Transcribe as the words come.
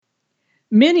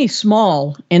Many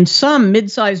small and some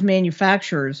mid-sized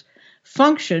manufacturers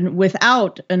function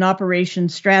without an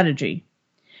operations strategy.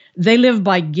 They live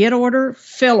by get order,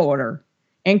 fill order,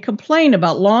 and complain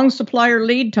about long supplier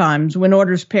lead times when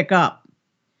orders pick up.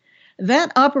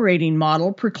 That operating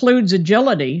model precludes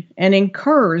agility and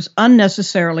incurs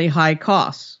unnecessarily high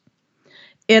costs.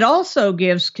 It also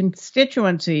gives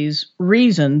constituencies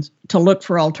reasons to look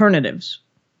for alternatives.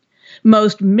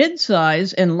 Most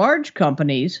mid-size and large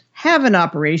companies have an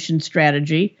operations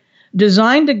strategy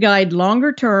designed to guide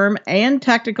longer-term and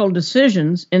tactical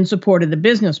decisions in support of the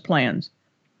business plans.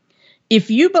 If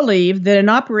you believe that an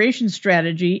operations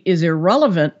strategy is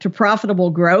irrelevant to profitable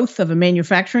growth of a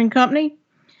manufacturing company,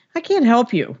 I can't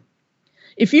help you.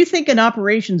 If you think an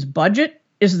operations budget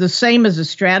is the same as a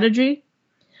strategy,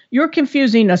 you're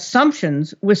confusing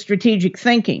assumptions with strategic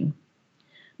thinking.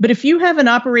 But if you have an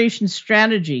operations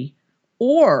strategy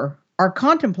or are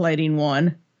contemplating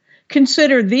one,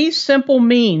 consider these simple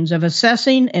means of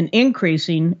assessing and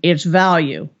increasing its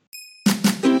value.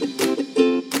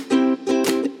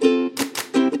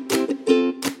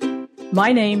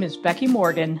 My name is Becky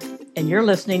Morgan, and you're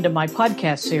listening to my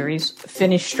podcast series,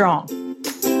 Finish Strong.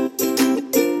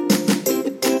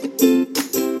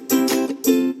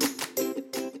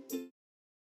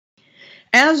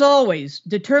 As always,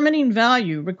 determining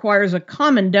value requires a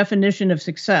common definition of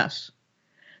success.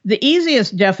 The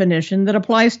easiest definition that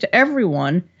applies to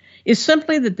everyone is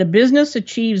simply that the business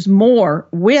achieves more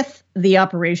with the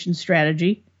operations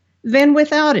strategy than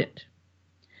without it.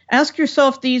 Ask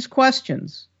yourself these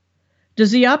questions.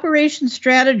 Does the operations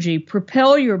strategy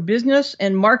propel your business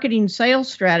and marketing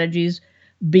sales strategies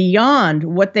beyond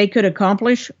what they could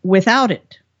accomplish without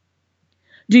it?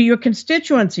 Do your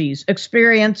constituencies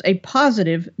experience a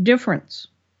positive difference?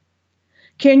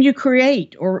 Can you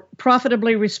create or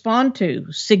profitably respond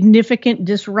to significant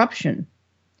disruption?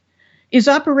 Is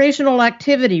operational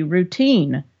activity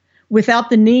routine without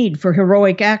the need for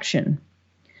heroic action?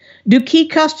 Do key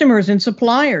customers and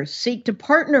suppliers seek to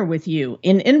partner with you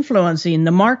in influencing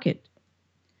the market?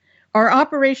 Are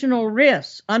operational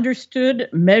risks understood,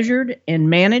 measured, and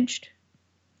managed?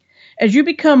 As you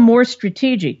become more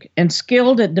strategic and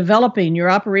skilled at developing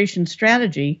your operations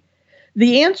strategy,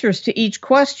 the answers to each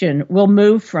question will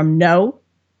move from no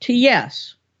to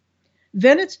yes.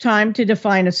 Then it's time to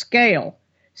define a scale,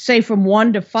 say from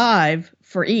 1 to 5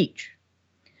 for each.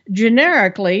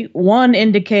 Generically, 1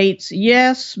 indicates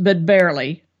yes, but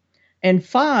barely, and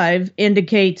 5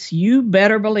 indicates you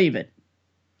better believe it.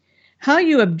 How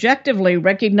you objectively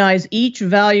recognize each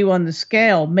value on the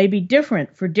scale may be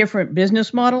different for different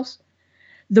business models.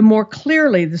 The more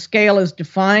clearly the scale is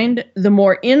defined, the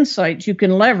more insights you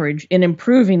can leverage in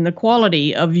improving the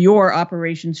quality of your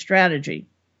operations strategy.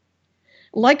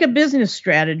 Like a business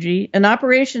strategy, an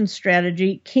operations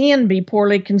strategy can be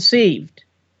poorly conceived.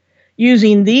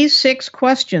 Using these 6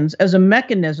 questions as a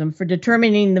mechanism for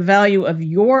determining the value of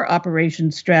your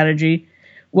operations strategy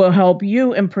will help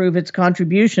you improve its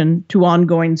contribution to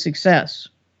ongoing success.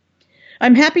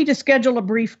 I'm happy to schedule a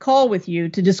brief call with you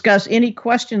to discuss any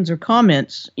questions or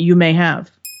comments you may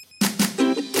have.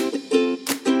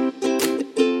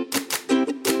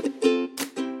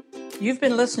 You've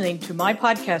been listening to my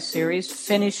podcast series,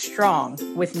 Finish Strong,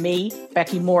 with me,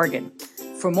 Becky Morgan.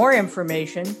 For more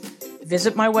information,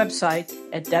 visit my website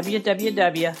at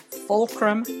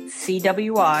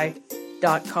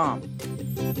www.fulcrumcwi.com.